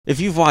If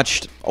you've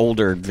watched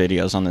older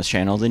videos on this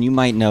channel, then you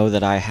might know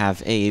that I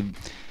have a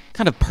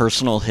kind of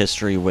personal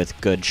history with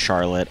Good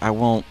Charlotte. I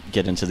won't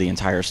get into the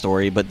entire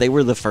story, but they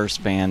were the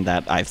first band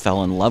that I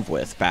fell in love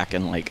with back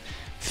in like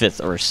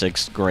 5th or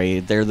 6th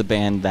grade. They're the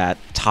band that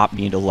taught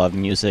me to love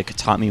music,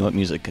 taught me what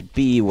music could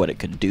be, what it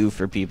could do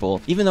for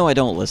people. Even though I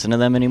don't listen to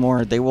them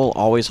anymore, they will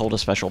always hold a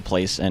special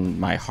place in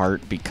my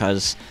heart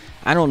because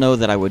I don't know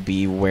that I would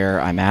be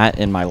where I'm at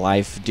in my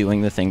life,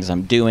 doing the things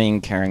I'm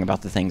doing, caring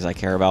about the things I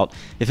care about,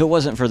 if it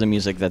wasn't for the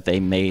music that they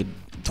made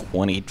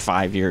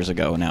 25 years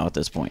ago now at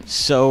this point.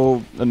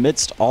 So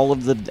amidst all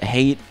of the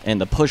hate and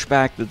the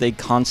pushback that they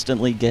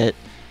constantly get,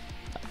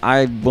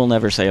 I will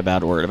never say a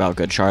bad word about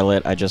Good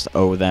Charlotte. I just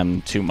owe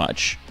them too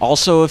much.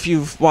 Also, if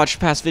you've watched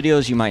past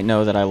videos, you might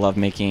know that I love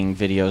making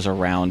videos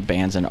around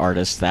bands and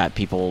artists that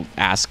people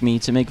ask me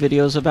to make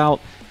videos about.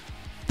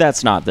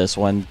 That's not this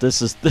one.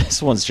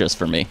 This one's just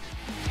for me.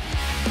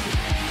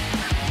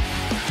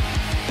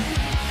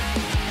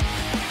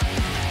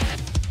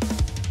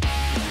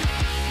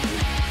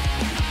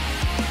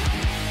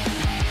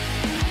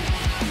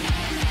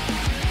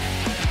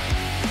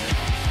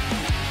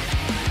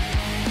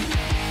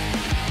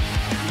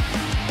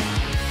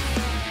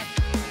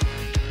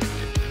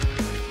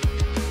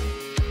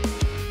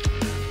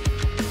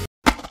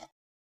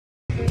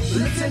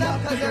 Listen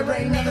up, cause there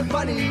ain't nothing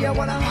funny. I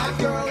want a hot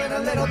girl and a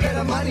little bit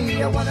of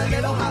money. I want a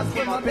little house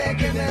with my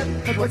bank in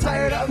it, cause we're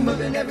tired of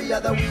moving every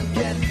other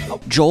weekend.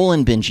 Joel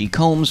and Benji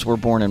Combs were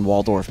born in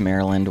Waldorf,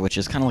 Maryland, which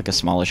is kind of like a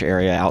smallish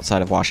area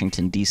outside of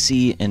Washington,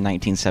 D.C. in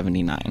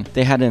 1979.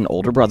 They had an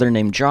older brother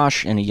named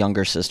Josh and a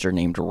younger sister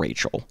named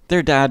Rachel.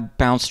 Their dad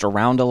bounced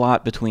around a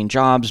lot between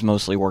jobs,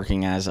 mostly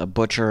working as a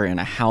butcher and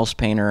a house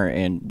painter,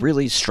 and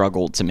really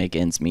struggled to make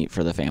ends meet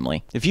for the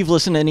family. If you've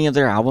listened to any of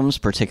their albums,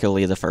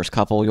 particularly the first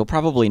couple, you'll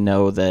probably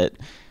know that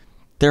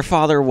their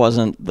father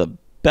wasn't the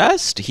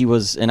best. He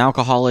was an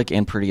alcoholic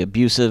and pretty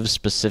abusive,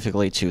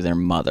 specifically to their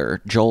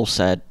mother. Joel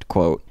said,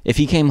 quote, "If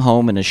he came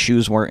home and his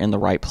shoes weren't in the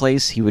right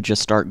place, he would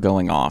just start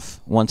going off.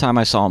 One time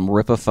I saw him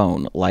rip a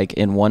phone, like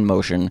in one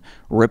motion,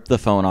 rip the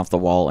phone off the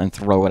wall and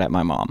throw it at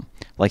my mom,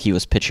 like he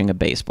was pitching a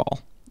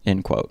baseball."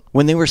 End quote.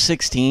 When they were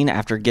 16,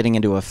 after getting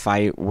into a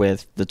fight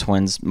with the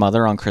twins'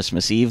 mother on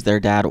Christmas Eve, their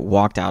dad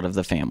walked out of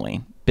the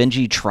family.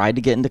 Benji tried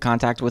to get into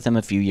contact with him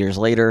a few years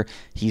later.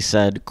 He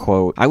said,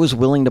 quote, "I was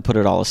willing to put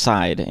it all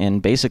aside,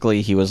 and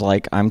basically he was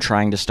like, I'm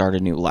trying to start a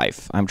new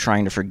life. I'm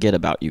trying to forget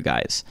about you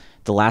guys.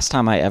 The last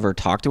time I ever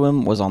talked to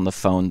him was on the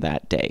phone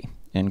that day."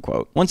 End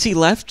quote. Once he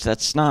left,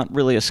 that's not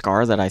really a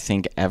scar that I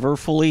think ever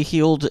fully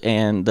healed,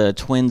 and the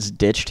twins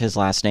ditched his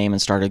last name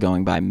and started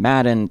going by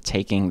Madden,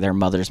 taking their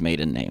mother's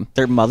maiden name.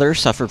 Their mother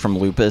suffered from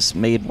lupus,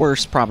 made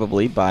worse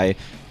probably by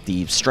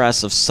the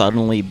stress of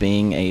suddenly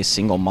being a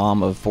single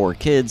mom of 4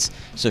 kids,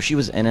 so she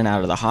was in and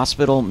out of the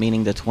hospital,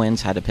 meaning the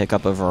twins had to pick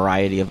up a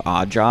variety of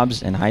odd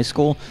jobs in high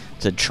school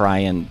to try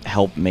and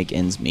help make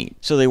ends meet.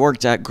 So they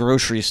worked at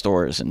grocery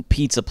stores and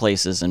pizza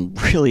places and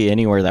really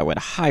anywhere that would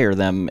hire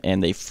them,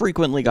 and they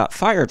frequently got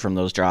fired from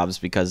those jobs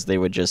because they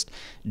would just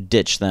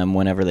ditch them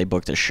whenever they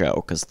booked a show,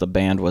 because the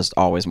band was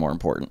always more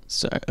important.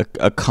 So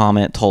a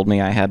comment told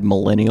me I had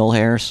millennial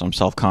hair, so I'm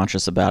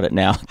self-conscious about it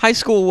now. High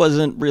school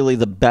wasn't really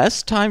the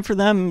best time for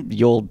them.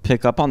 You'll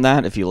pick up on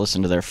that if you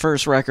listen to their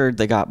first record.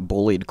 They got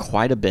bullied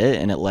quite a bit,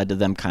 and it led to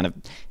them kind of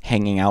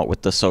hanging out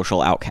with the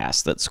social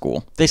outcasts at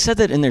school. They said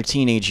that in their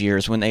teenage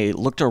years, when they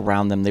looked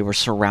around them, they were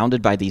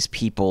surrounded by these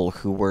people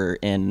who were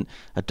in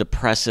a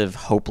depressive,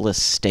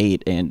 hopeless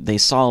state, and they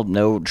saw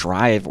no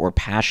drive or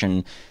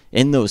passion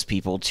in those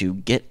people to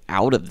get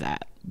out of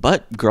that.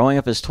 But growing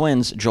up as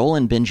twins, Joel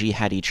and Benji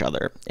had each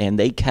other, and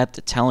they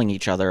kept telling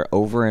each other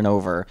over and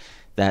over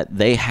that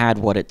they had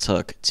what it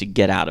took to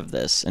get out of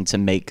this and to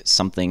make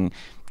something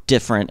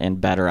different and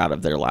better out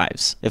of their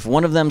lives. If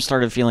one of them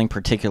started feeling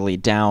particularly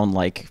down,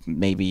 like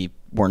maybe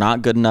we're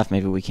not good enough,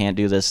 maybe we can't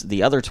do this,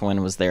 the other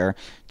twin was there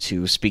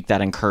to speak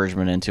that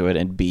encouragement into it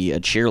and be a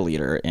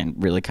cheerleader and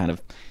really kind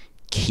of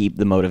keep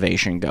the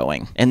motivation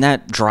going. And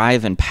that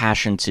drive and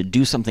passion to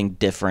do something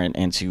different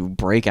and to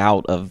break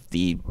out of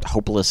the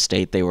hopeless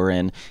state they were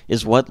in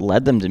is what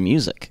led them to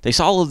music. They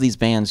saw all of these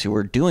bands who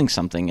were doing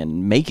something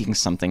and making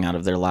something out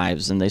of their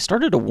lives, and they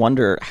started to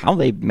wonder how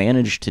they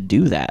managed to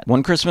do that.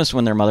 One Christmas,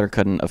 when their mother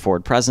couldn't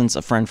afford presents,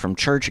 a friend from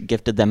church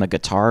gifted them a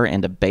guitar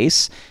and a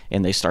bass,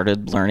 and they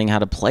started learning how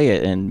to play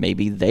it, and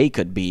maybe they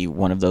could be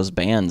one of those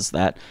bands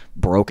that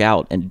broke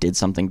out and did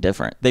something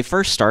different. They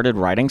first started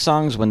writing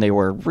songs when they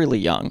were really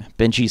young.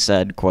 Benji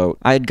said, quote,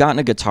 "I had gotten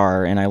a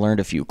guitar and I learned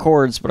a few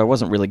chords, but I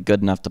wasn't really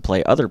good enough to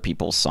play other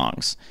people's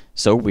songs.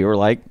 So we were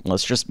like,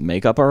 let's just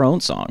make up our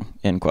own song,"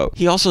 end quote.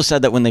 He also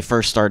said that when they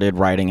first started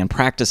writing and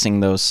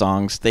practicing those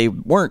songs, they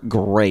weren't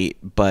great,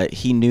 but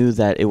he knew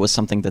that it was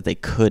something that they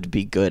could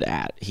be good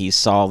at. He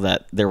saw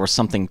that there was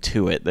something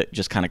to it that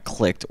just kind of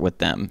clicked with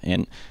them,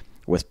 and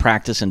with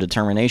practice and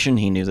determination,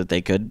 he knew that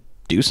they could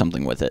do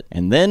something with it.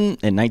 And then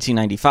in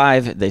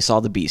 1995, they saw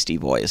the Beastie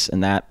Boys,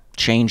 and that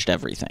changed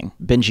everything.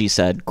 Benji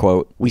said,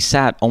 quote, "We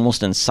sat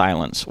almost in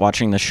silence,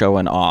 watching the show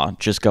in awe,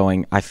 just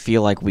going, I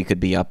feel like we could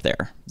be up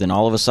there. Then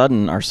all of a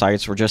sudden, our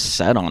sights were just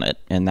set on it,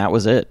 and that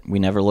was it. We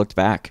never looked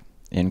back."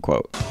 End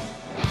quote.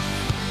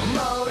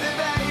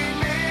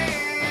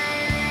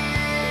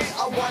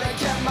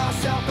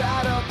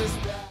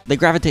 They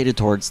gravitated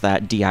towards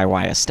that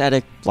DIY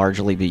aesthetic,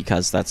 largely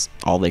because that's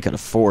all they could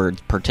afford,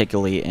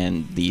 particularly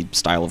in the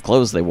style of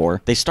clothes they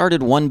wore. They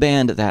started one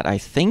band that I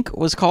think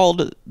was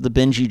called the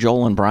Benji,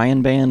 Joel, and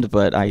Brian Band,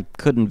 but I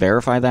couldn't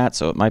verify that,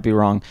 so it might be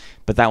wrong.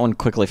 But that one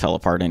quickly fell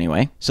apart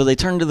anyway. So they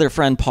turned to their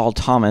friend Paul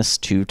Thomas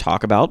to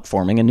talk about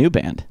forming a new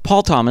band.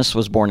 Paul Thomas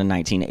was born in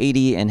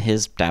 1980, and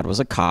his dad was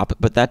a cop,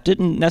 but that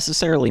didn't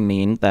necessarily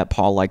mean that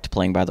Paul liked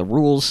playing by the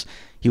rules.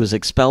 He was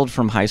expelled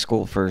from high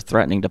school for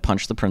threatening to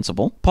punch the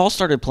principal. Paul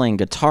started playing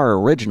guitar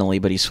originally,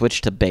 but he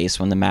switched to bass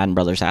when the Madden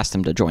brothers asked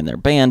him to join their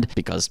band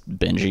because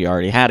Benji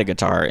already had a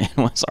guitar and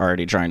was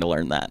already trying to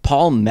learn that.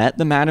 Paul met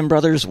the Madden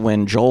brothers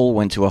when Joel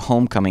went to a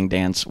homecoming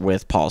dance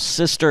with Paul's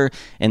sister,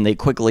 and they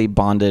quickly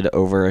bonded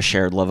over a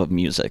shared love of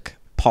music.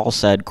 Paul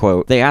said,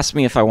 quote, "They asked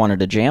me if I wanted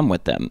to jam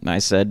with them. I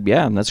said,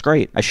 yeah, that's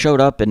great. I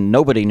showed up and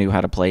nobody knew how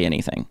to play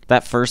anything.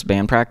 That first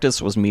band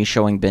practice was me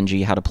showing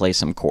Benji how to play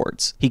some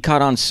chords. He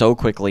caught on so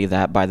quickly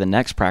that by the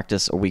next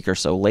practice, a week or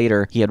so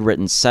later, he had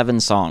written 7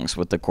 songs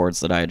with the chords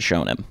that I had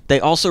shown him." They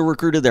also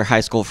recruited their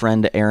high school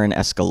friend Aaron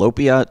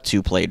Escalopia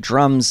to play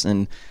drums,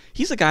 and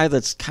he's a guy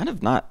that's kind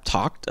of not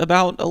talked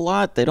about a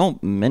lot. They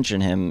don't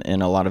mention him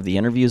in a lot of the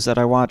interviews that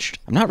I watched.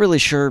 I'm not really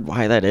sure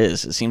why that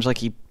is. It seems like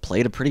he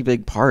played a pretty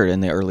big part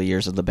in the early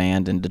years of the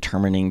band in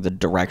determining the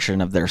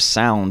direction of their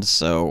sound,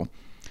 so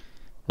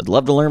I'd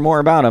love to learn more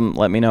about him.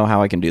 Let me know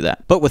how I can do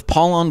that. But with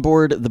Paul on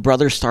board, the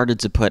brothers started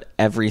to put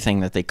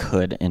everything that they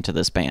could into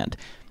this band.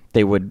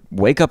 They would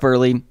wake up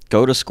early,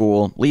 go to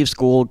school, leave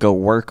school, go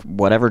work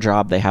whatever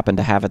job they happened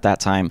to have at that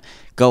time,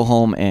 go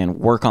home and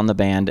work on the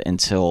band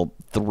until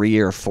 3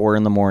 or 4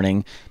 in the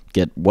morning,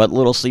 get what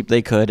little sleep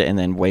they could, and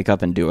then wake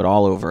up and do it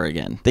all over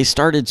again. They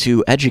started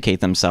to educate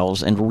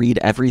themselves and read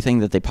everything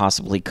that they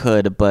possibly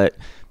could, but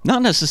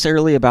not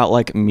necessarily about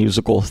like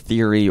musical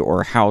theory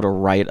or how to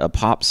write a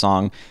pop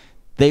song.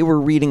 They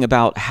were reading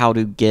about how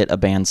to get a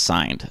band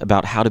signed,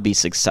 about how to be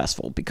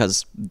successful,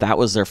 because that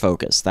was their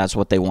focus. That's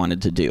what they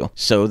wanted to do.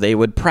 So they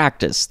would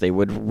practice. They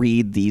would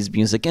read these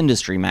music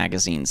industry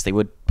magazines. They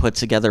would put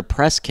together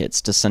press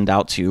kits to send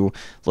out to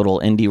little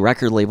indie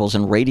record labels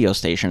and radio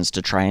stations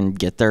to try and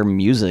get their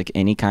music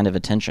any kind of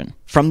attention.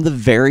 From the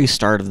very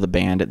start of the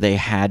band, they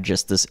had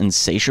just this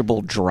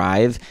insatiable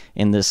drive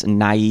and this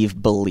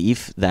naive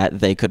belief that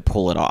they could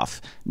pull it off.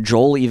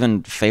 Joel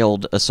even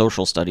failed a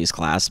social studies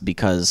class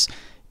because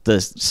the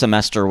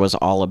semester was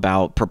all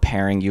about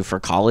preparing you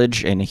for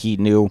college, and he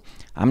knew,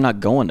 I'm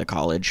not going to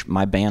college,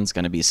 my band's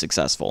going to be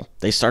successful.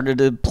 They started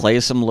to play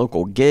some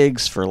local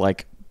gigs for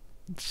like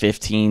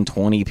 15,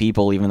 20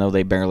 people, even though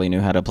they barely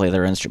knew how to play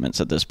their instruments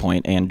at this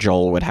point, and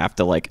Joel would have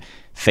to like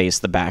face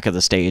the back of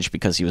the stage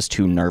because he was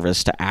too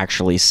nervous to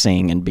actually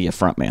sing and be a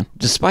frontman.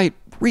 Despite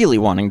really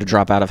wanting to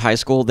drop out of high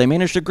school, they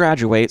managed to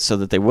graduate so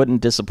that they wouldn't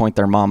disappoint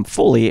their mom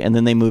fully, and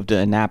then they moved to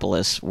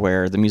Annapolis,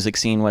 where the music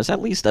scene was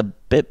at least a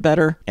bit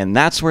better, and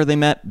that's where they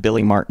met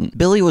Billy Martin.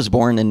 Billy was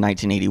born in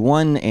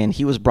 1981, and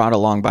he was brought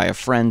along by a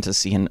friend to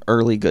see an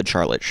early Good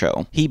Charlotte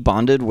show. He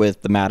bonded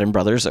with the Madden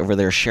brothers over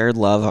their shared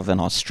love of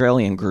an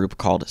Australian group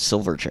called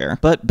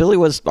Silverchair, but Billy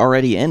was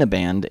already in a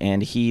band,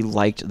 and he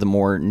liked the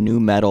more nu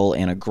metal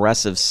and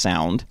aggressive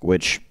sound,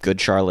 which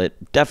Good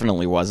Charlotte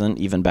definitely wasn't,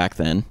 even back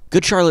then.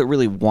 Good Charlotte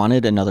really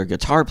wanted another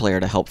guitar player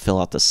to help fill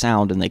out the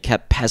sound, and they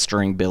kept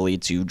pestering Billy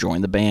to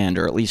join the band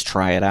or at least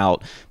try it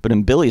out. But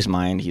in Billy's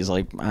mind, he's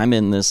like, I'm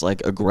in this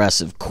like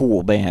aggressive,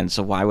 cool band,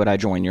 so why would I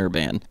join your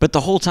band? But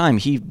the whole time,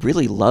 he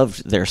really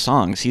loved their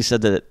songs. He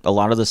said that a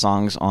lot of the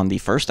songs on the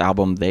first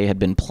album they had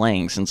been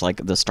playing since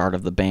like the start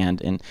of the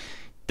band, and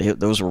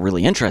those were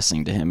really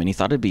interesting to him, and he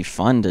thought it'd be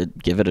fun to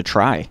give it a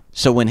try.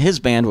 So when his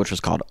band, which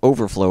was called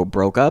Overflow,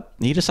 broke up,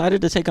 he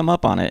decided to take him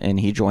up on it, and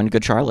he joined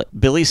Good Charlotte.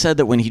 Billy said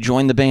that when he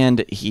joined the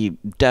band, he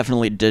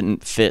definitely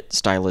didn't fit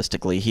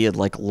stylistically. He had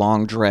like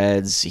long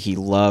dreads, he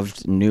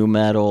loved nu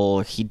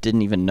metal, he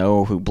didn't even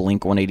know who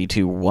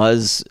Blink-182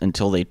 was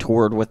until they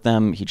toured with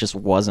them. He just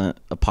wasn't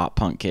a pop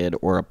punk kid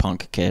or a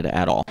punk kid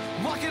at all.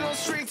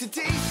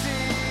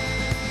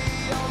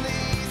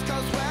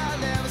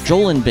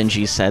 Joel and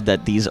Benji said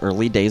that these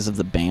early days of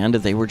the band,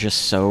 they were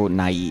just so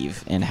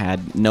naive and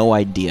had no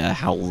idea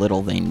how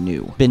little they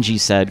knew. Benji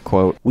said,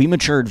 quote, "We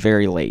matured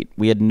very late.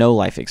 We had no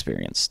life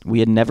experience. We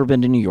had never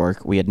been to New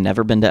York. We had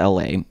never been to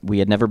LA. We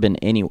had never been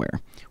anywhere.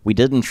 We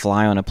didn't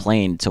fly on a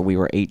plane till we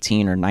were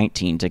 18 or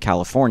 19 to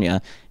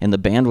California, and the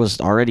band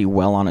was already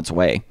well on its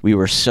way. We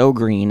were so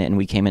green, and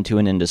we came into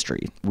an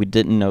industry. We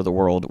didn't know the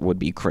world would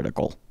be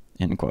critical."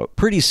 End quote.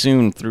 Pretty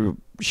soon, through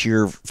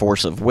sheer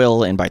force of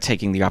will and by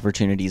taking the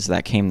opportunities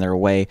that came their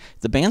way,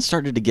 the band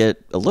started to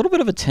get a little bit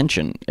of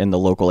attention in the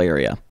local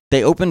area.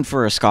 They opened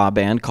for a ska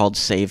band called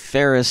Save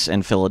Ferris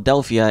in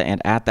Philadelphia,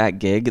 and at that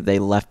gig, they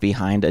left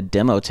behind a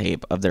demo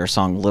tape of their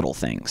song Little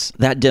Things.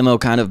 That demo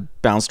kind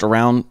of bounced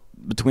around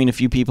between a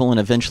few people, and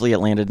eventually it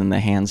landed in the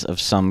hands of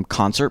some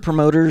concert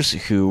promoters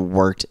who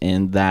worked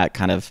in that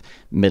kind of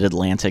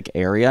mid-Atlantic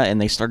area, and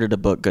they started to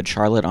book Good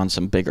Charlotte on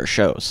some bigger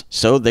shows.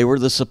 So they were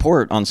the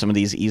support on some of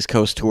these East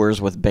Coast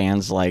tours with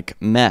bands like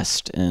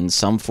Mest and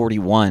Sum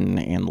 41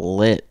 and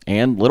Lit,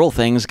 and Little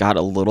Things got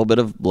a little bit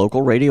of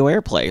local radio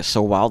airplay.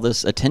 So while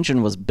this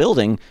attention was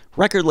building,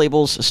 record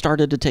labels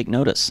started to take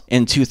notice.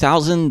 In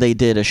 2000, they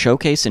did a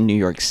showcase in New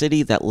York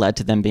City that led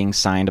to them being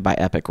signed by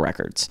Epic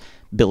Records.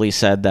 Billy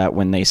said that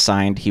when they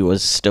signed, he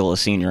was still a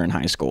senior in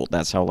high school.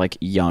 That's how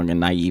young and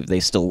naive they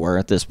still were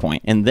at this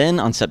point. And then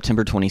on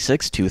September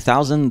 26,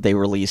 2000, they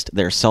released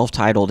their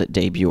self-titled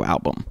debut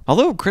album.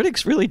 Although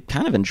critics really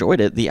kind of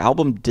enjoyed it, the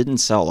album didn't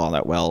sell all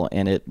that well,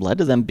 and it led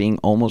to them being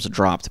almost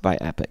dropped by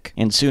Epic.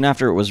 And soon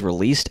after it was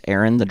released,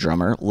 Aaron, the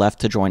drummer, left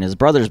to join his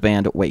brother's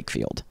band,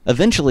 Wakefield.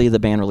 Eventually, the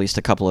band released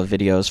a couple of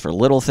videos for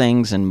Little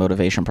Things and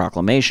Motivation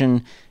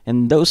Proclamation,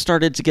 and those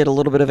started to get a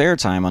little bit of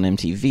airtime on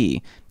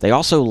MTV. They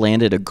also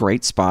landed a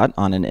great spot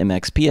on an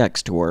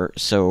MXPX tour,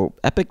 so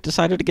Epic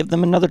decided to give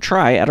them another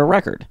try at a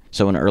record.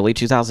 So in early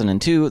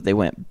 2002, they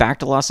went back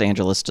to Los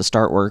Angeles to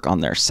start work on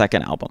their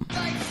second album.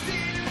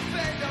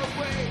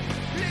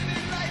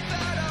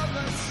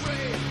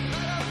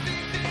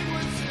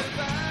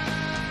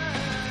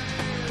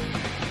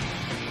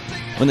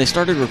 When they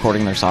started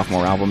recording their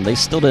sophomore album, they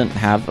still didn't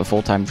have a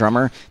full-time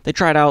drummer. They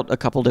tried out a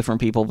couple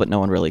different people, but no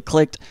one really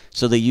clicked,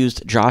 so they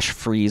used Josh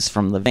Freese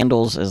from the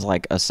Vandals as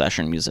a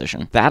session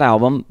musician. That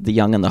album, The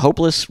Young and the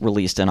Hopeless,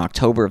 released in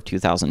October of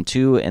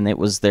 2002, and it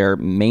was their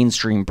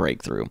mainstream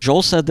breakthrough.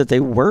 Joel said that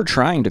they were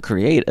trying to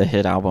create a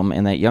hit album,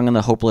 and that Young and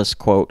the Hopeless,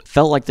 quote,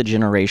 felt like the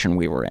generation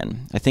we were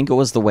in. I think it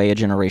was the way a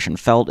generation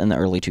felt in the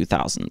early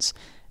 2000s.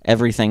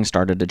 Everything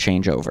started to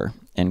change over,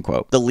 end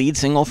quote. The lead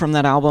single from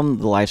that album,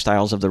 The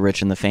Lifestyles of the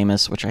Rich and the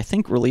Famous, which I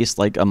think released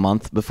a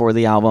month before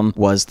the album,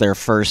 was their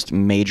first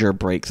major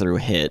breakthrough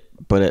hit,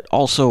 but it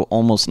also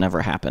almost never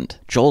happened.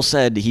 Joel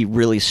said he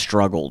really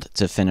struggled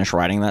to finish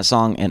writing that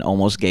song and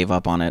almost gave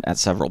up on it at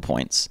several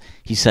points.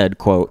 He said,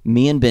 quote,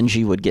 me and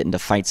Benji would get into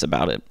fights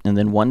about it, and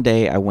then one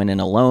day I went in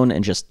alone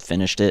and just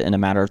finished it in a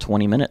matter of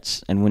 20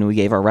 minutes. And when we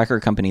gave our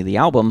record company the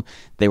album,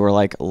 they were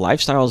like,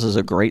 Lifestyles is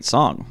a great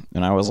song.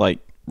 And I was like,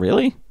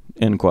 really?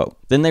 End quote.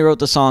 Then they wrote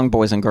the song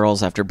Boys and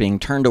Girls after being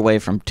turned away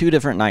from 2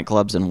 different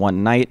nightclubs in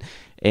one night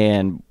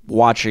and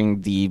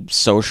watching the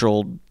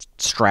social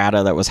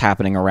strata that was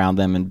happening around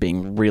them and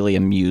being really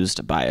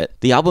amused by it.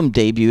 The album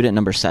debuted at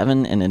number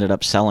 7 and ended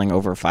up selling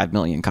over 5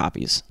 million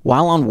copies.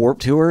 While on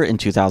Warped Tour in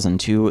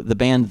 2002, the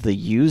band The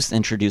Used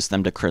introduced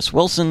them to Chris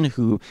Wilson,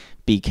 who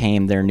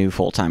became their new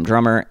full-time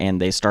drummer, and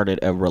they started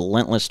a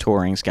relentless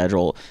touring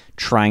schedule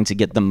trying to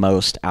get the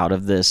most out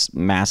of this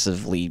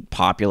massively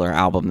popular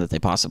album that they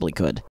possibly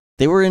could.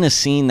 They were in a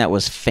scene that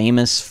was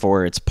famous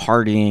for its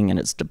partying and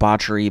its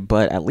debauchery,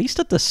 but at least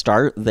at the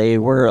start, they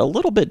were a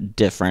little bit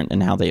different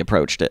in how they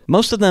approached it.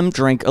 Most of them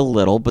drank a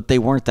little, but they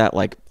weren't that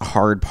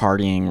hard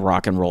partying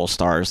rock and roll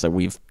stars that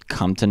we've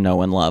come to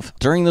know and love.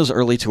 During those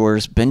early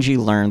tours, Benji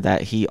learned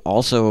that he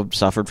also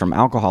suffered from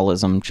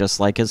alcoholism, just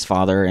like his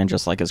father and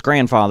just like his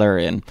grandfather,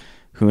 and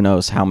who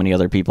knows how many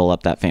other people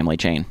up that family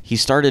chain. He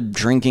started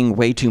drinking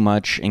way too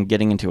much and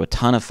getting into a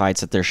ton of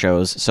fights at their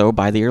shows, so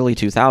by the early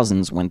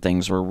 2000s, when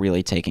things were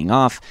really taking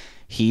off,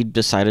 he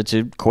decided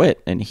to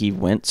quit, and he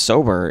went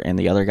sober, and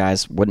the other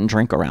guys wouldn't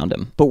drink around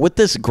him. But with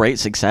this great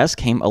success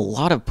came a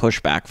lot of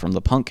pushback from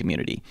the punk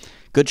community.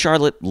 Good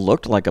Charlotte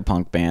looked like a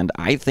punk band.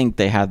 I think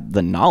they had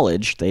the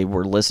knowledge. They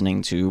were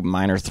listening to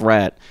Minor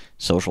Threat,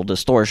 Social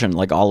Distortion,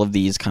 all of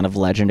these kind of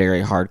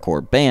legendary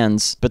hardcore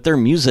bands, but their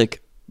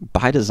music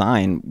by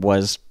design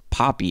was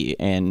poppy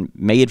and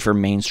made for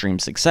mainstream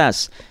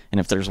success. And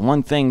if there's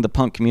one thing the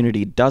punk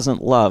community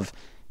doesn't love,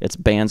 it's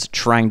bands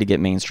trying to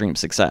get mainstream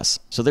success.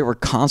 So they were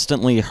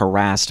constantly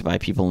harassed by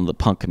people in the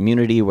punk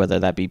community, whether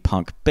that be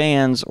punk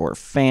bands or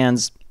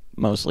fans,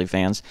 mostly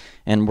fans,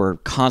 and were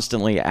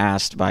constantly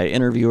asked by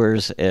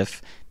interviewers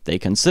if they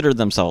considered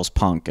themselves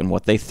punk and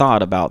what they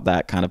thought about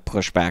that kind of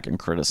pushback and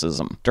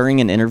criticism.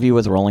 During an interview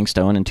with Rolling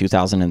Stone in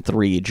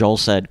 2003, Joel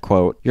said,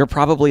 quote, you're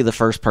probably the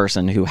first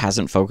person who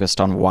hasn't focused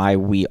on why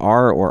we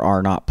are or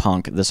are not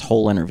punk this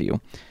whole interview.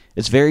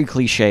 It's very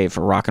cliche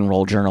for rock and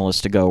roll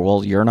journalists to go,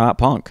 well, you're not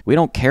punk. We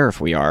don't care if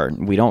we are.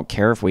 We don't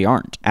care if we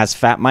aren't. As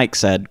Fat Mike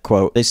said,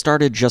 quote, they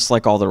started just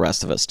like all the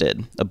rest of us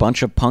did. A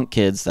bunch of punk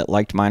kids that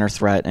liked Minor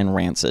Threat and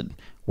Rancid.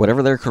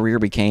 Whatever their career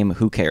became,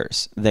 who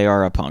cares? They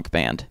are a punk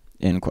band.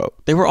 End quote.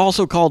 They were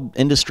also called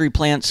industry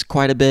plants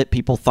quite a bit.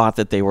 People thought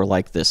that they were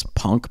like this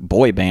punk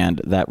boy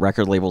band that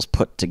record labels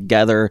put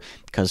together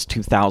because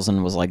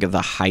 2000 was the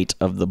height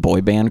of the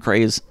boy band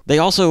craze. They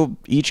also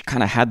each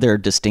kind of had their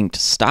distinct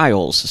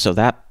styles, so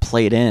that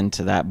played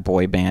into that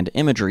boy band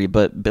imagery,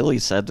 but Billy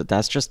said that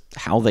that's just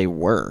how they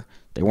were.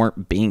 They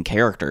weren't being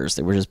characters,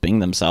 they were just being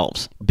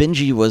themselves.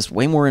 Benji was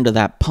way more into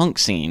that punk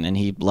scene, and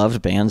he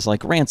loved bands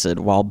like Rancid,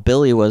 while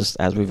Billy was,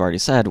 as we've already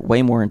said,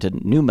 way more into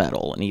nu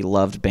metal, and he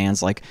loved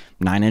bands like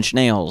Nine Inch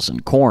Nails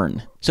and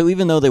Korn. So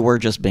even though they were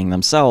just being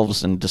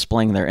themselves and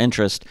displaying their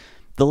interest,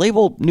 The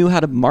label knew how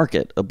to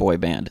market a boy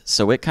band,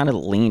 so it kind of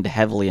leaned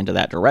heavily into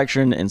that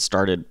direction and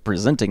started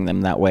presenting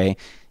them that way,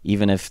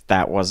 even if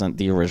that wasn't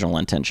the original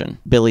intention.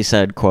 Billy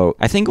said, quote,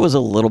 "I think it was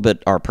a little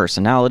bit our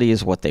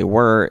personalities, what they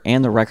were,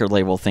 and the record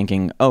label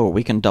thinking, oh,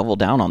 we can double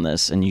down on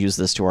this and use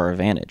this to our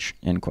advantage,"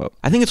 end quote.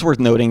 I think it's worth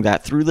noting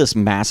that through this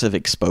massive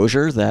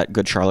exposure that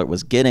Good Charlotte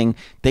was getting,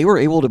 they were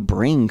able to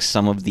bring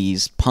some of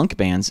these punk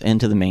bands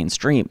into the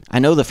mainstream. I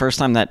know the first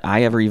time that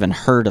I ever even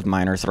heard of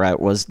Minor Threat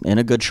was in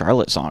a Good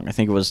Charlotte song. I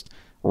think it was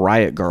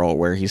Riot Girl,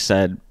 where he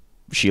said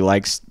she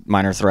likes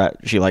Minor Threat,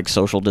 she likes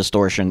Social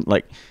Distortion.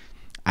 Like,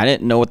 I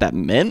didn't know what that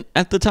meant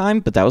at the time,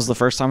 but that was the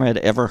first time I had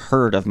ever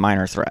heard of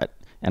Minor Threat,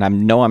 and I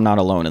know I'm not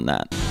alone in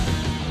that.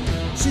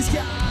 She's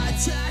got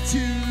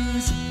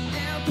tattoos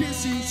and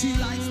piercings. She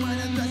likes mine,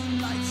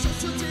 doesn't like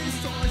Social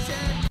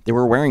Distortion. They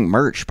were wearing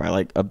merch by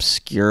like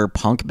obscure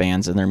punk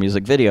bands in their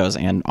music videos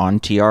and on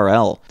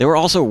TRL. They were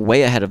also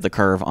way ahead of the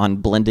curve on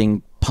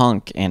blending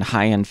punk and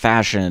high-end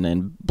fashion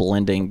and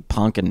blending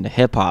punk and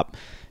hip-hop.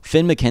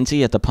 Finn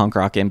McKenty at the Punk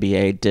Rock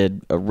MBA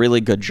did a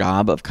really good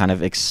job of kind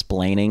of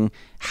explaining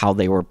how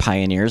they were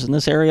pioneers in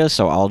this area,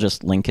 so I'll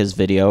just link his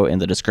video in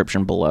the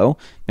description below.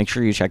 Make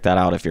sure you check that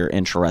out if you're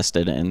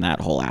interested in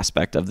that whole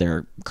aspect of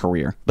their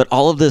career. But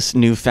all of this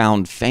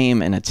newfound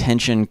fame and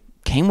attention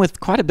came with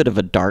quite a bit of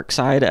a dark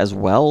side as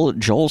well.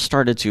 Joel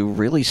started to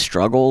really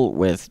struggle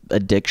with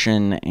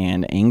addiction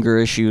and anger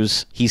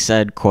issues. He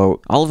said,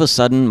 quote, "All of a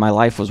sudden, my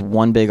life was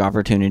one big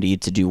opportunity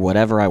to do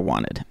whatever I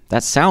wanted.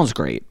 That sounds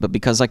great, but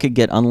because I could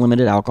get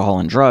unlimited alcohol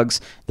and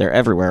drugs, they're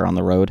everywhere on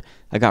the road,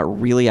 I got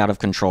really out of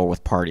control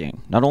with partying.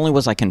 Not only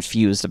was I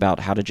confused about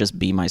how to just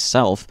be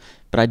myself,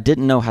 but I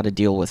didn't know how to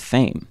deal with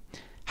fame.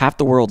 Half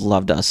the world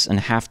loved us and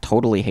half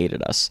totally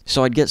hated us.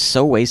 So I'd get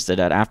so wasted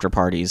at after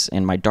parties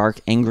and my dark,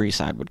 angry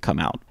side would come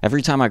out.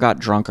 Every time I got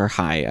drunk or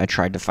high, I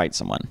tried to fight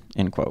someone,"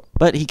 end quote.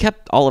 But he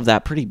kept all of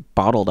that pretty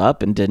bottled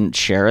up and didn't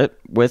share it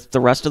with the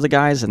rest of the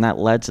guys, and that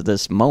led to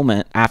this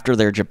moment after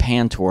their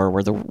Japan tour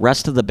where the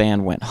rest of the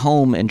band went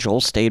home and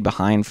Joel stayed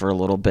behind for a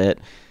little bit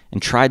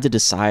and tried to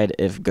decide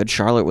if Good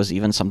Charlotte was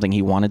even something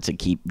he wanted to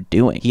keep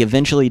doing. He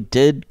eventually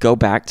did go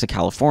back to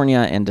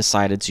California and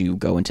decided to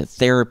go into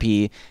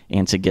therapy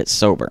and to get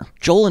sober.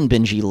 Joel and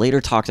Benji later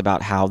talked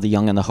about how The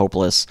Young and the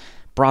Hopeless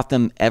brought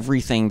them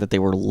everything that they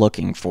were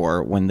looking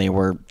for when they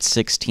were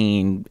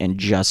 16 and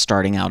just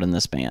starting out in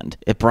this band.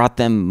 It brought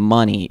them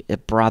money,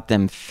 it brought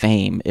them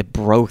fame, it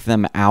broke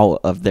them out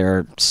of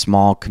their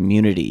small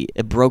community,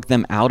 it broke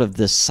them out of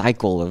this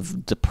cycle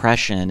of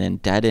depression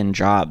and dead-end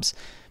jobs.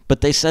 But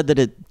they said that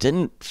it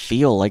didn't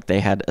feel like they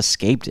had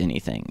escaped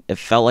anything. It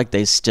felt like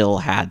they still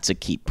had to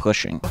keep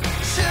pushing.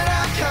 Should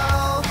I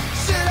call?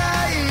 Should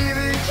I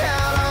even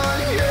count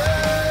on you?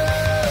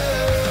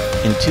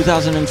 In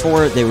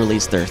 2004, they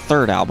released their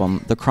third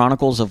album, The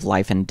Chronicles of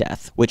Life and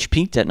Death, which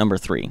peaked at number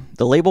 3.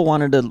 The label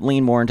wanted to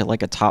lean more into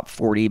like a top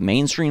 40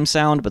 mainstream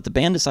sound, but the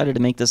band decided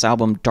to make this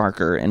album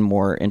darker and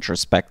more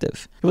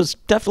introspective. It was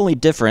definitely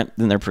different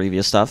than their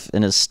previous stuff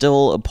and is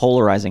still a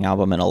polarizing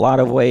album in a lot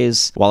of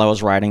ways. While I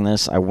was writing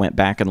this, I went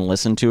back and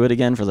listened to it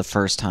again for the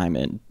first time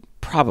in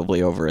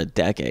probably over a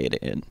decade,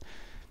 and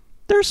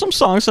there's some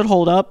songs that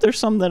hold up, there's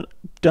some that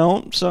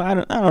don't, so I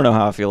don't know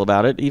how I feel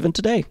about it even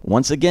today.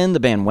 Once again, the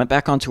band went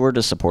back on tour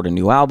to support a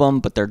new album,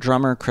 but their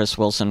drummer, Chris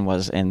Wilson,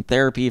 was in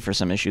therapy for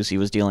some issues he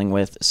was dealing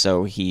with,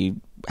 so he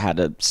had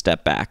to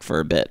step back for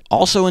a bit.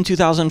 Also in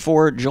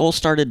 2004, Joel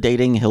started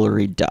dating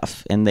Hilary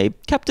Duff, and they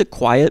kept it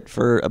quiet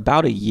for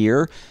about a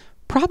year,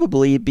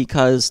 probably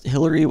because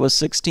Hilary was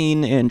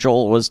 16 and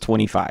Joel was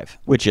 25,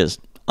 which is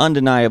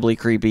undeniably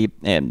creepy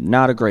and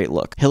not a great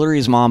look.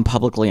 Hilary's mom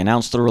publicly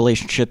announced the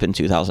relationship in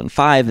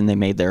 2005, and they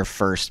made their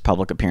first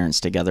public appearance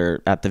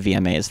together at the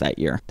VMAs that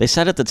year. They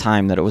said at the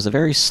time that it was a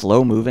very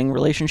slow-moving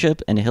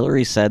relationship, and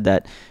Hilary said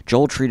that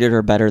Joel treated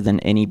her better than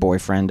any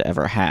boyfriend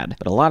ever had.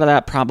 But a lot of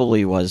that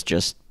probably was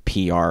just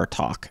PR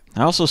talk.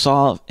 I also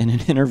saw in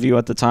an interview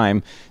at the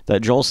time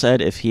that Joel said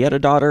if he had a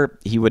daughter,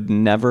 he would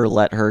never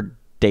let her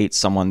date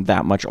someone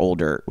that much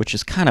older, which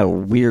is kind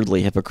of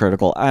weirdly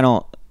hypocritical.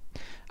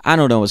 I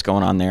don't know what's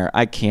going on there.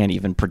 I can't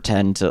even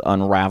pretend to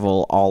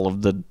unravel all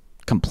of the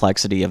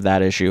complexity of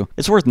that issue.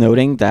 It's worth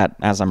noting that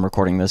as I'm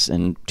recording this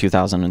in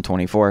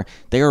 2024,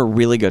 they are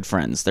really good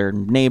friends. They're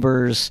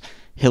neighbors.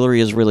 Hilary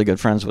is really good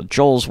friends with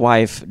Joel's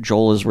wife.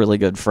 Joel is really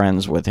good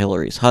friends with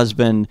Hilary's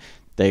husband.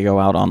 They go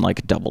out on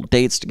like double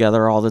dates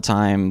together all the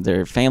time.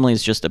 Their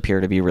families just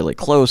appear to be really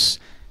close.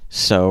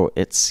 So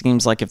it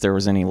seems like if there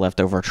was any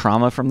leftover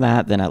trauma from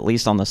that, then at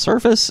least on the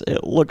surface,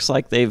 it looks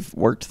like they've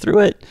worked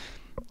through it.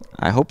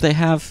 I hope they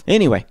have.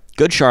 Anyway,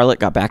 Good Charlotte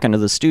got back into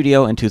the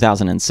studio in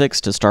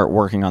 2006 to start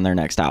working on their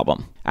next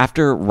album.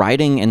 After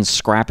writing and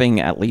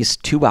scrapping at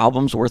least 2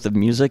 albums worth of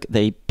music,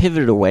 they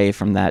pivoted away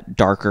from that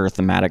darker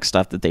thematic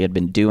stuff that they had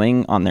been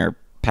doing on their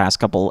past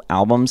couple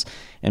albums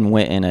and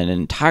went in an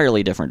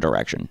entirely different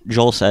direction.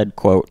 Joel said,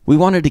 quote, "We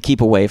wanted to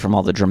keep away from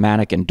all the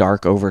dramatic and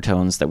dark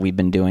overtones that we've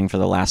been doing for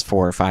the last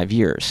 4 or 5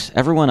 years.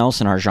 Everyone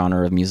else in our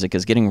genre of music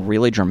is getting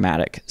really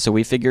dramatic, so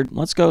we figured,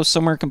 let's go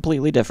somewhere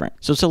completely different.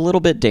 So it's a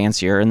little bit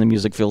dancier and the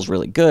music feels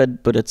really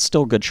good, but it's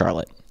still Good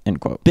Charlotte." End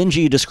quote.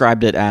 Benji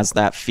described it as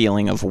that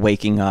feeling of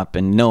waking up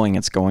and knowing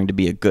it's going to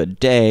be a good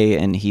day,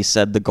 and he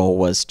said the goal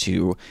was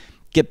to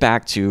get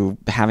back to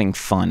having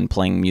fun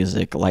playing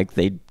music like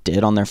they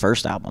did on their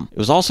first album. It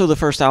was also the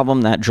first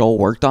album that Joel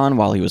worked on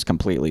while he was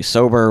completely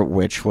sober,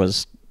 which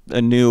was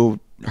a new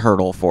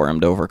hurdle for him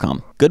to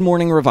overcome. Good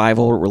Morning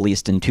Revival,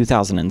 released in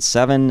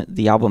 2007,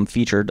 the album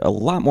featured a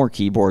lot more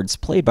keyboards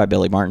played by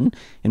Billy Martin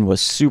and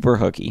was super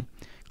hooky.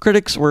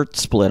 Critics were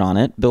split on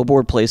it.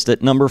 Billboard placed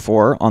it number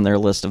 4 on their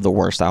list of the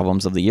worst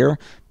albums of the year,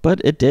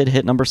 but it did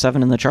hit number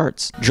 7 in the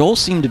charts. Joel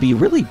seemed to be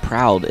really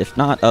proud, if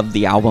not of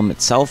the album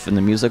itself and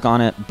the music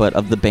on it, but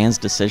of the band's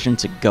decision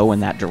to go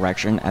in that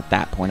direction at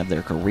that point of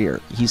their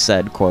career. He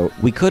said, quote,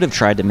 "We could have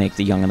tried to make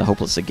The Young and the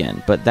Hopeless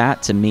again, but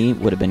that, to me,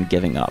 would have been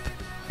giving up."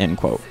 End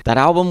quote. That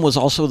album was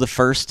also the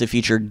first to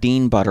feature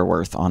Dean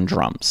Butterworth on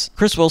drums.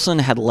 Chris Wilson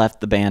had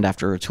left the band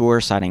after a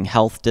tour citing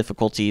health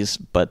difficulties,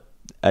 but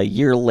a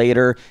year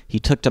later, he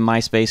took to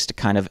MySpace to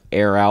kind of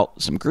air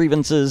out some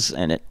grievances,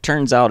 and it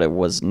turns out it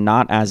was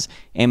not as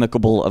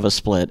amicable of a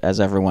split as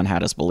everyone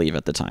had us believe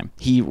at the time.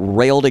 He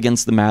railed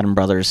against the Madden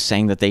Brothers,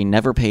 saying that they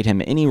never paid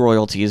him any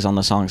royalties on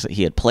the songs that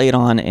he had played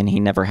on, and he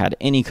never had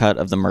any cut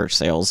of the merch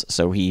sales,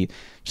 so he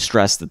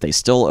stressed that they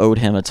still owed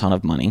him a ton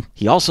of money.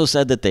 He also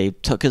said that they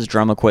took his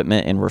drum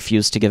equipment and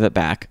refused to give it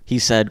back. He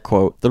said,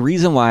 quote, "The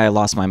reason why I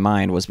lost my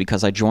mind was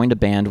because I joined a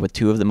band with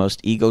 2 of the most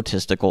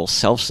egotistical,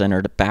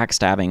 self-centered,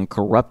 backstabbing,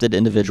 corrupted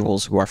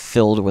individuals who are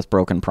filled with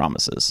broken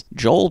promises."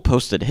 Joel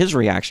posted his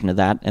reaction to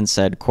that and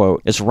said,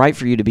 quote, "It's right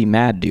for you to be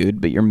mad, dude,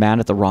 but you're mad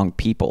at the wrong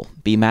people.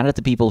 Be mad at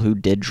the people who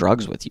did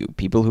drugs with you,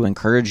 people who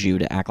encourage you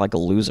to act like a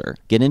loser.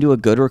 Get into a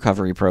good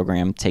recovery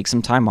program, take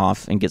some time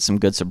off, and get some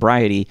good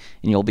sobriety,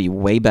 and you'll be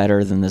way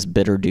better than this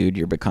bitter dude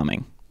you're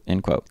becoming."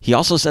 End quote. He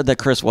also said that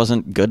Chris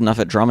wasn't good enough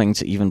at drumming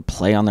to even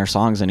play on their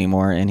songs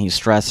anymore, and he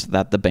stressed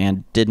that the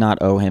band did not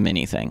owe him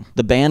anything.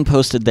 The band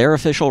posted their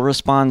official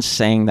response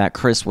saying that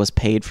Chris was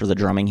paid for the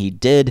drumming he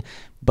did,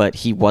 but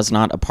he was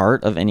not a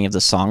part of any of the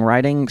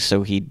songwriting,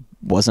 so he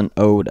wasn't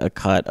owed a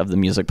cut of the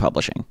music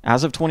publishing.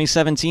 As of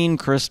 2017,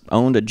 Chris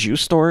owned a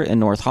juice store in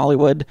North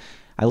Hollywood.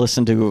 I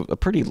listened to a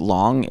pretty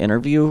long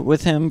interview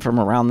with him from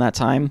around that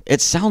time.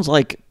 It sounds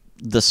like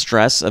the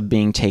stress of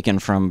being taken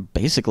from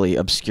basically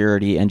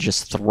obscurity and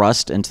just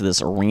thrust into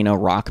this arena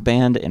rock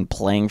band and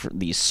playing for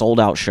these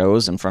sold-out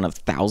shows in front of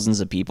thousands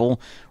of people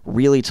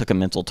really took a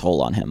mental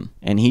toll on him.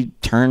 And he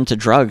turned to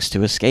drugs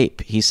to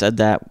escape. He said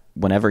that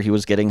whenever he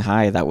was getting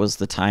high, that was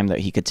the time that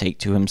he could take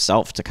to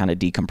himself to kind of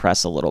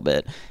decompress a little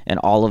bit. And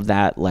all of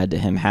that led to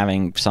him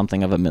having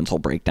something of a mental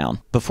breakdown.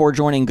 Before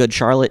joining Good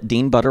Charlotte,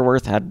 Dean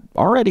Butterworth had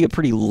already a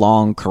pretty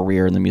long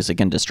career in the music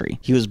industry.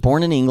 He was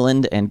born in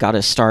England and got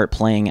his start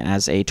playing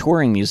as a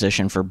touring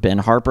musician for Ben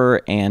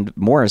Harper and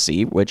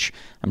Morrissey, which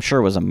I'm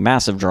sure was a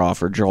massive draw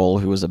for Joel,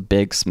 who was a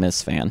big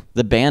Smiths fan.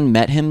 The band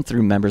met him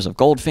through members of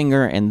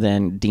Goldfinger, and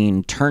then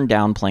Dean turned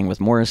down playing with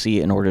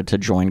Morrissey in order to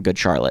join Good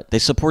Charlotte. They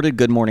supported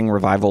Good Morning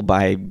Revival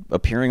by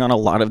appearing on a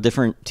lot of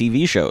different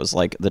TV shows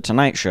like The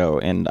Tonight Show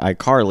and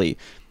iCarly,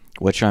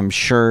 which I'm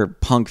sure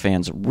punk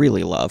fans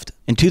really loved.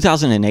 In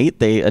 2008,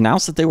 they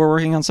announced that they were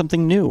working on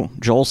something new.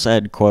 Joel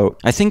said, quote,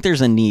 "I think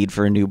there's a need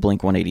for a new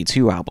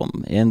Blink-182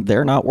 album, and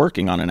they're not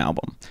working on an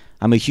album.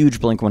 I'm a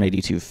huge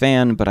Blink-182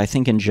 fan, but I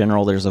think in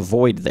general there's a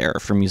void there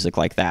for music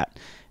like that.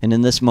 And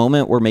in this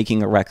moment, we're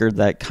making a record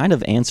that kind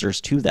of answers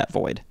to that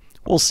void.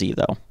 We'll see,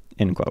 though."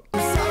 End quote.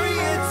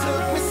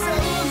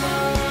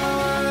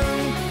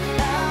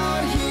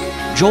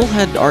 Joel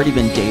had already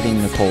been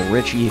dating Nicole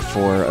Richie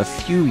for a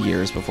few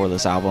years before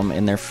this album,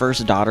 and their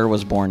first daughter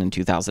was born in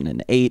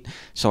 2008,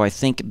 so I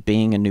think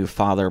being a new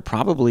father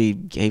probably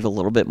gave a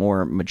little bit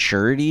more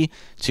maturity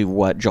to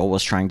what Joel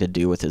was trying to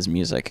do with his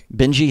music.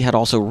 Benji had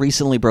also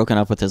recently broken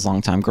up with his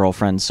longtime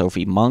girlfriend,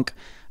 Sophie Monk.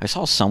 I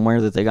saw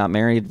somewhere that they got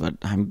married, but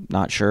I'm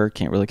not sure,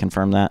 can't really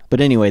confirm that. But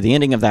anyway, the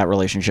ending of that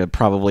relationship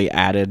probably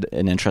added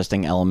an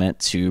interesting element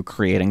to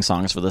creating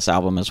songs for this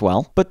album as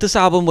well. But this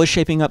album was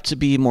shaping up to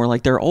be more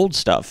like their old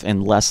stuff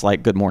and less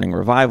like Good Morning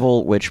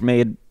Revival, which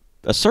made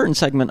a certain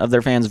segment of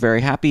their fans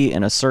very happy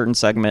and a certain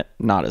segment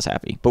not as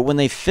happy. But when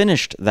they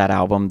finished that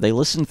album, they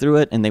listened through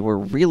it and they were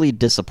really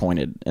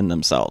disappointed in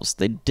themselves.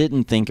 They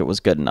didn't think it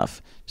was good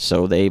enough,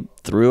 so they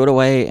threw it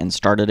away and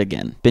started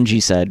again.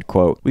 Benji said,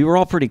 quote, "We were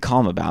all pretty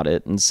calm about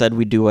it and said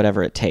we'd do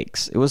whatever it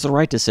takes. It was the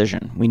right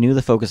decision. We knew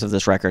the focus of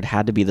this record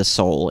had to be the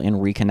soul in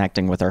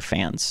reconnecting with our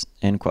fans."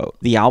 End quote.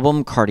 The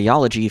album,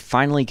 Cardiology,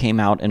 finally came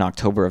out in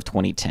October of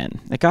 2010.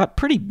 It got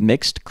pretty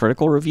mixed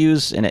critical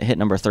reviews and it hit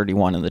number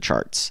 31 in the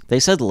charts. They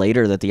said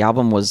later that the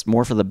album was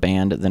more for the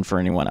band than for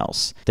anyone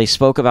else. They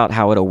spoke about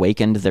how it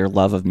awakened their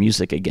love of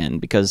music again,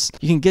 because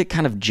you can get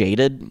kind of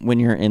jaded when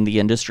you're in the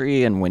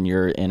industry and when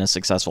you're in a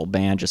successful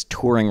band. just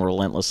touring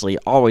relentlessly,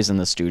 always in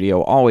the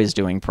studio, always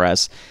doing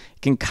press,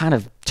 can kind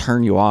of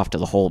turn you off to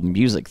the whole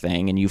music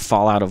thing, and you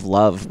fall out of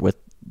love with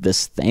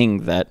this thing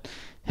that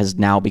has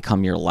now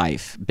become your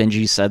life.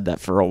 Benji said that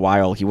for a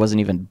while he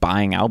wasn't even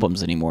buying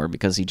albums anymore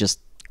because he just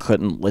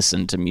couldn't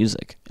listen to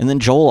music. And then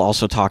Joel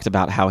also talked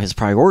about how his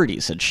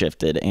priorities had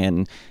shifted,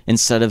 and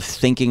instead of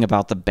thinking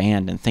about the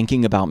band and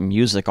thinking about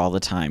music all the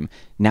time,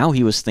 now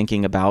he was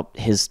thinking about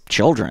his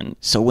children.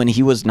 So when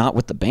he was not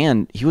with the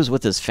band, he was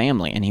with his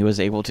family, and he was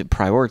able to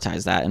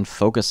prioritize that and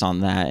focus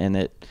on that, and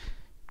it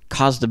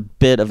caused a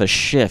bit of a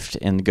shift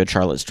in Good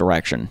Charlotte's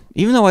direction.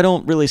 Even though I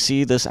don't really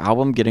see this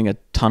album getting a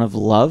ton of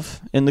love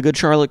in the Good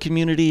Charlotte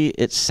community,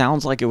 it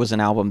sounds like it was an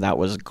album that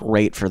was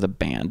great for the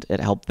band. It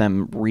helped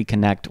them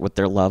reconnect with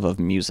their love of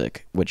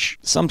music, which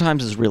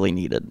sometimes is really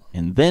needed.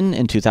 And then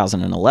in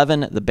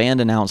 2011, the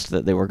band announced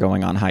that they were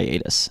going on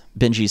hiatus.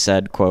 Benji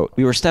said, quote,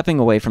 "We were stepping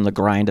away from the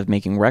grind of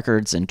making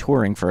records and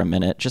touring for a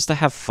minute just to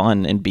have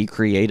fun and be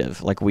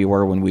creative like we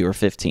were when we were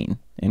 15,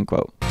 end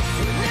quote.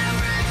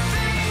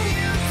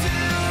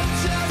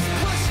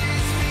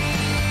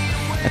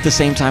 At the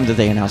same time that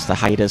they announced the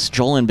hiatus,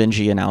 Joel and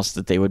Benji announced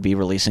that they would be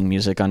releasing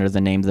music under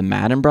the name The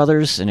Madden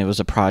Brothers, and it was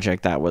a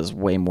project that was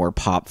way more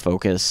pop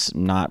focused,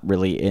 not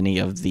really any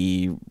of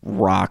the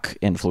rock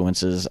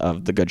influences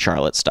of the Good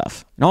Charlotte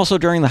stuff. And also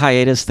during the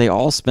hiatus, they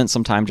all spent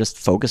some time just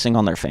focusing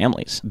on their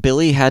families.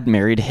 Billy had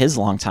married his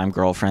longtime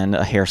girlfriend,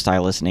 a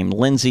hairstylist named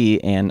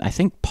Lindsay, and I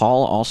think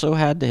Paul also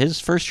had his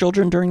first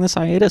children during this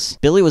hiatus.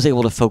 Billy was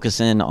able to focus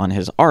in on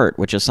his art,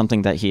 which is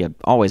something that he had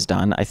always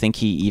done. I think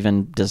he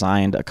even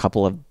designed a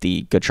couple of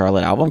the Good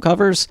Charlotte album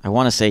covers. I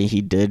want to say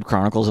he did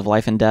Chronicles of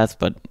Life and Death,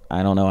 but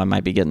I don't know, I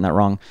might be getting that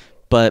wrong.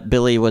 But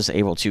Billy was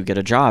able to get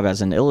a job as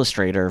an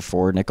illustrator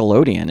for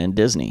Nickelodeon and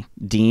Disney.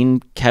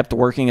 Dean kept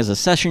working as a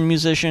session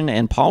musician,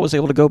 and Paul was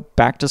able to go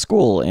back to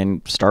school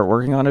and start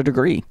working on a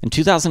degree. In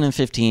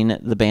 2015,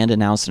 the band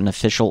announced an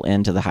official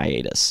end to the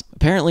hiatus.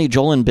 Apparently,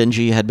 Joel and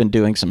Benji had been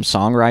doing some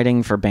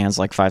songwriting for bands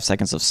like 5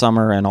 Seconds of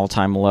Summer and All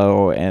Time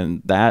Low,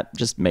 and that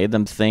just made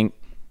them think,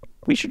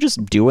 we should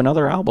just do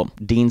another album.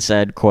 Dean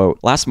said, quote,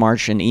 "Last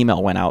March, an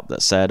email went out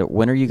that said,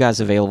 'When are you guys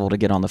available to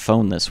get on the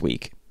phone this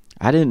week?'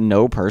 I didn't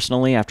know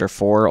personally after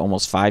 4,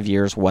 almost 5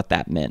 years what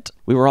that meant.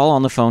 We were all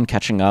on the phone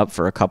catching up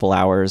for a couple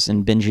hours,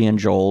 and Benji and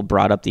Joel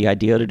brought up the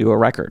idea to do a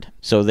record.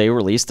 So they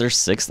released their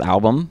 6th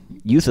album,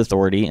 Youth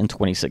Authority, in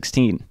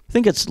 2016. I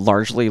think it's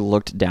largely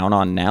looked down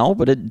on now,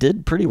 but it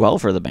did pretty well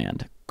for the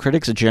band.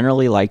 Critics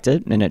generally liked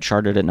it, and it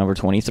charted at number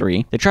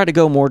 23. They tried to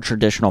go more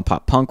traditional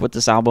pop punk with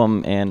this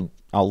album, and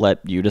I'll let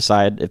you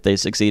decide if they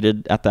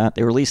succeeded at that.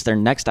 They released their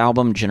next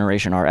album,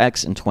 Generation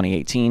RX, in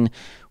 2018,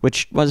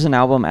 which was an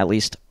album at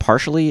least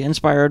partially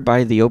inspired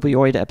by the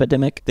opioid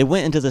epidemic. They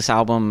went into this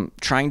album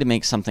trying to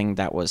make something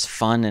that was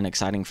fun and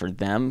exciting for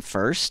them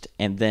first,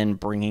 and then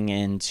bringing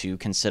into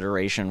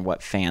consideration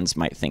what fans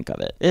might think of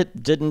it.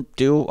 It didn't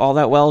do all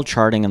that well,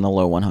 charting in the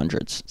low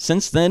 100s.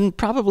 Since then,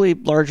 probably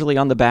largely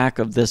on the back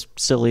of this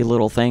silly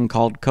little thing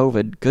called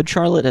COVID, Good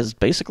Charlotte has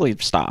basically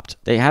stopped.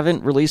 They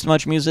haven't released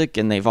much music,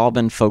 and they've all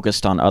been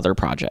focused on other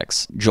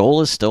projects.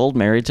 Joel is still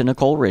married to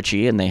Nicole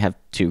Richie, and they have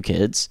 2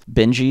 kids.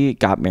 Benji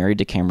got married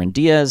to Cameron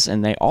Diaz,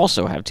 and they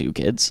also have 2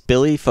 kids.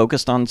 Billy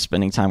focused on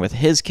spending time with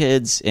his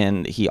kids,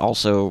 and he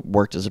also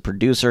worked as a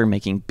producer,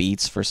 making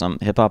beats for some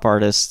hip-hop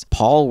artists.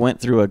 Paul went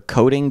through a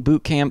coding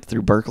boot camp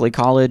through Berkeley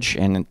College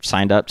and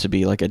signed up to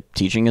be like a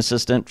teaching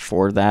assistant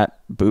for that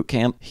boot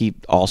camp. He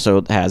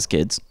also has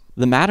kids.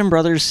 The Madden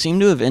Brothers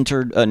seem to have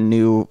entered a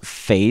new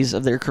phase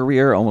of their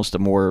career, almost a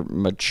more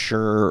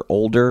mature,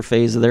 older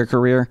phase of their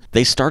career.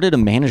 They started a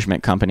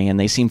management company, and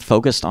they seem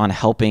focused on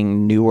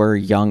helping newer,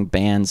 young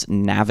bands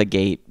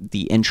navigate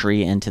the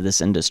entry into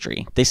this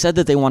industry. They said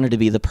that they wanted to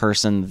be the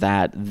person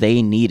that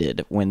they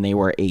needed when they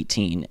were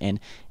 18 and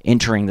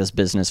entering this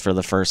business for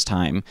the first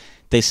time.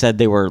 They said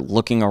they were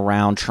looking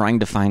around,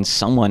 trying to find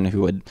someone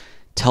who would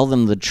tell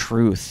them the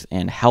truth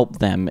and help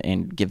them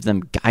and give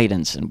them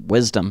guidance and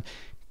wisdom.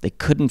 They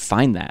couldn't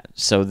find that.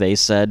 So they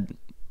said,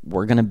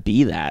 we're going to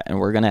be that, and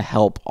we're going to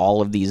help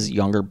all of these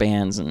younger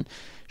bands and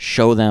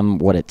show them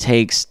what it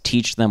takes,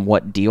 teach them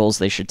what deals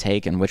they should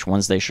take and which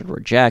ones they should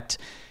reject.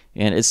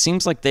 And it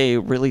seems like they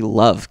really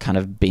love kind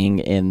of being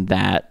in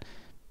that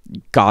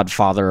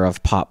godfather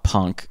of pop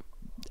punk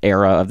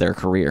era of their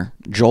career.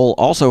 Joel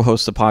also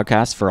hosts a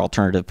podcast for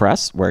Alternative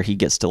Press where he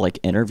gets to like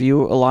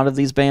interview a lot of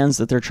these bands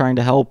that they're trying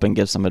to help and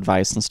give some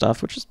advice and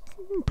stuff, which is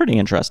pretty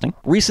interesting.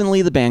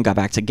 Recently, the band got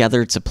back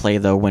together to play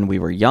the When We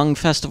Were Young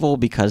festival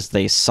because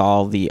they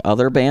saw the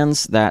other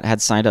bands that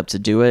had signed up to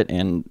do it,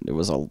 and it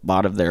was a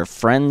lot of their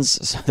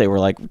friends, so they were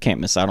like, we can't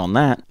miss out on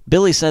that.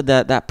 Billy said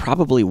that that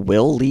probably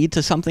will lead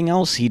to something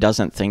else. He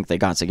doesn't think they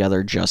got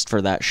together just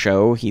for that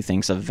show. He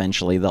thinks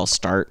eventually they'll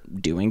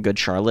start doing Good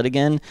Charlotte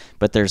again,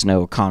 but there's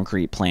no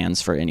concrete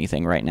plans for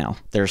anything right now.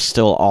 They're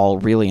still all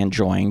really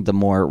enjoying the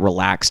more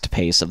relaxed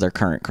pace of their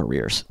current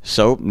careers.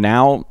 So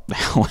now,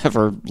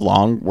 however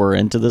long we're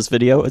into this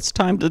video, it's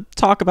time to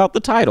talk about the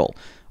title.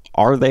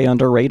 Are they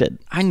underrated?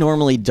 I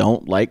normally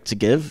don't like to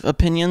give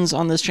opinions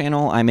on this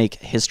channel. I make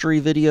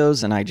history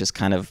videos, and I just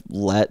kind of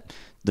let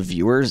the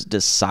viewers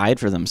decide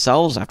for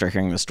themselves after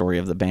hearing the story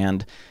of the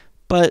band.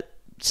 But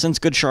since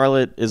Good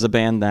Charlotte is a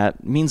band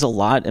that means a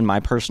lot in my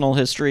personal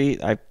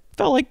history, I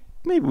felt like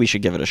maybe we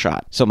should give it a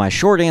shot. So my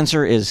short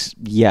answer is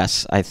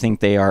yes, I think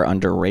they are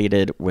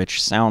underrated,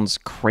 which sounds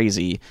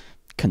crazy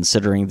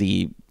considering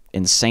the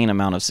insane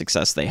amount of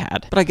success they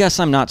had. But I guess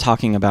I'm not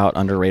talking about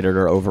underrated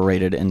or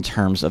overrated in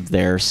terms of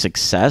their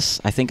success.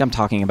 I think I'm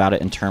talking about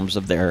it in terms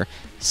of their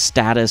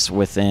status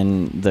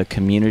within the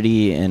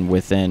community and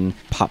within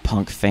pop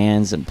punk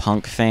fans and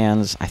punk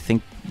fans. I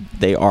think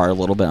they are a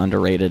little bit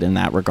underrated in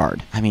that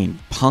regard. I mean,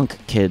 punk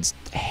kids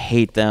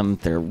hate them.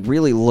 They're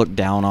really looked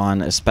down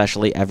on,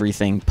 especially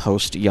everything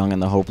post Young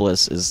and the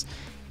Hopeless is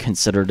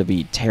considered to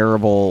be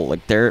terrible.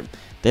 Like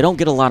they don't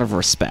get a lot of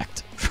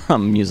respect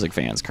from music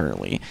fans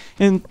currently.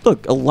 And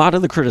look, a lot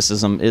of the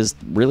criticism is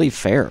really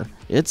fair.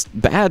 It's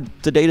bad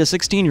to date a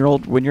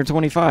 16-year-old when you're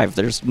 25.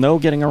 There's no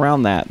getting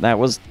around that. That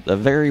was a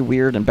very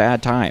weird and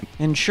bad time.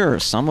 And sure,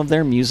 some of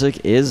their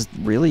music is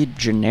really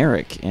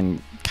generic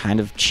and kind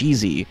of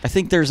cheesy. I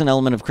think there's an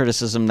element of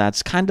criticism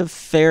that's kind of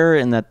fair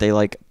in that they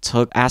like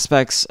took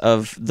aspects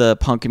of the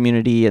punk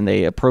community and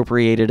they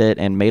appropriated it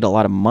and made a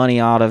lot of money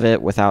out of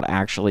it without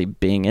actually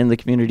being in the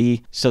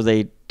community. So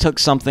they took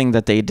something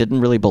that they didn't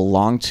really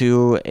belong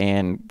to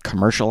and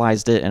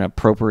commercialized it and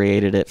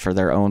appropriated it for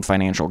their own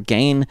financial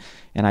gain.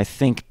 And I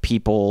think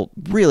people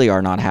really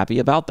are not happy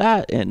about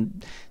that.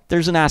 And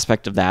there's an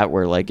aspect of that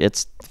where like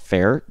it's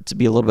fair to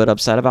be a little bit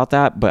upset about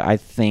that, but I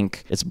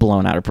think it's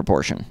blown out of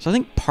proportion. So I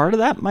think part of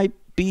that might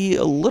be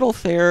a little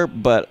fair,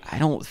 but I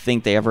don't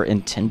think they ever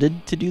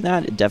intended to do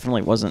that. It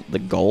definitely wasn't the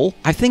goal.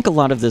 I think a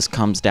lot of this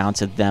comes down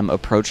to them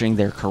approaching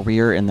their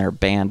career and their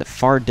band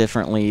far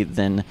differently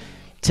than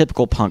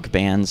typical punk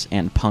bands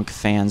and punk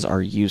fans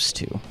are used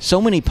to.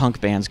 So many punk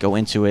bands go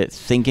into it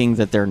thinking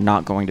that they're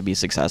not going to be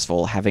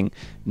successful, having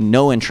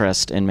no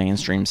interest in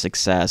mainstream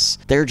success.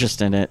 They're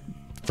just in it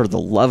for the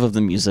love of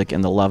the music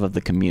and the love of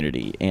the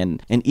community.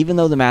 And even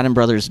though the Madden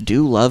Brothers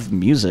do love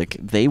music,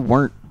 they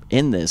weren't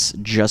in this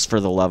just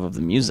for the love of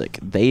the music.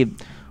 They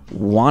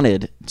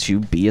wanted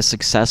to be a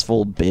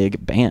successful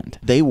big band.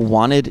 They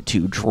wanted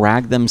to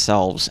drag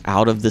themselves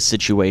out of the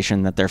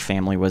situation that their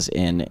family was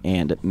in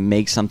and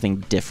make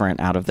something different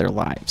out of their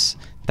lives.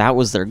 That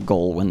was their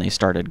goal when they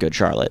started Good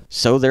Charlotte.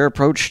 So their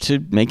approach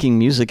to making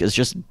music is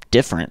just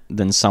different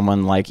than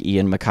someone like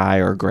Ian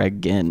MacKaye or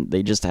Greg Ginn.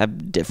 They just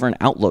have different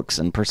outlooks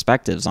and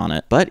perspectives on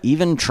it. But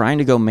even trying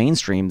to go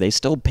mainstream, they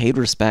still paid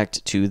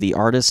respect to the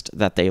artist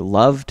that they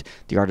loved,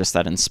 the artist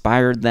that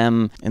inspired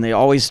them, and they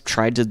always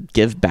tried to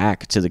give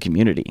back to the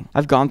community.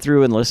 I've gone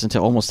through and listened to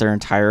almost their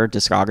entire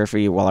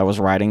discography while I was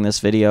writing this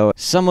video.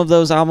 Some of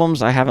those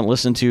albums I haven't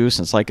listened to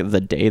since like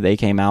the day they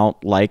came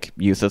out, like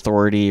Youth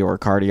Authority or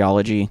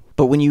Cardiology.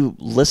 But when you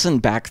listen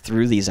back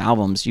through these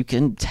albums, you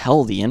can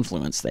tell the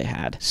influence they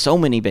had. So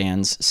many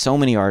bands, so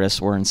many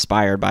artists were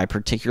inspired by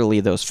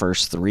particularly those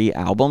first 3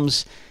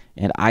 albums,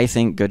 and I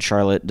think Good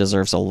Charlotte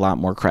deserves a lot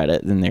more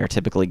credit than they are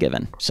typically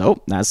given.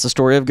 So that's the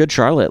story of Good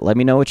Charlotte. Let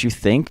me know what you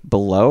think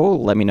below.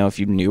 Let me know if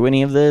you knew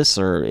any of this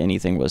or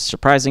anything was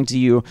surprising to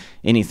you,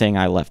 anything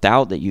I left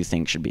out that you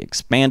think should be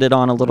expanded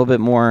on a little bit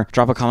more.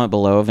 Drop a comment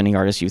below of any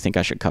artists you think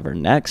I should cover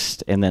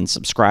next, and then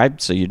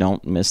subscribe so you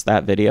don't miss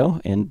that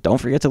video. And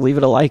don't forget to leave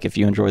it a like if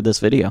you enjoyed this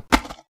video.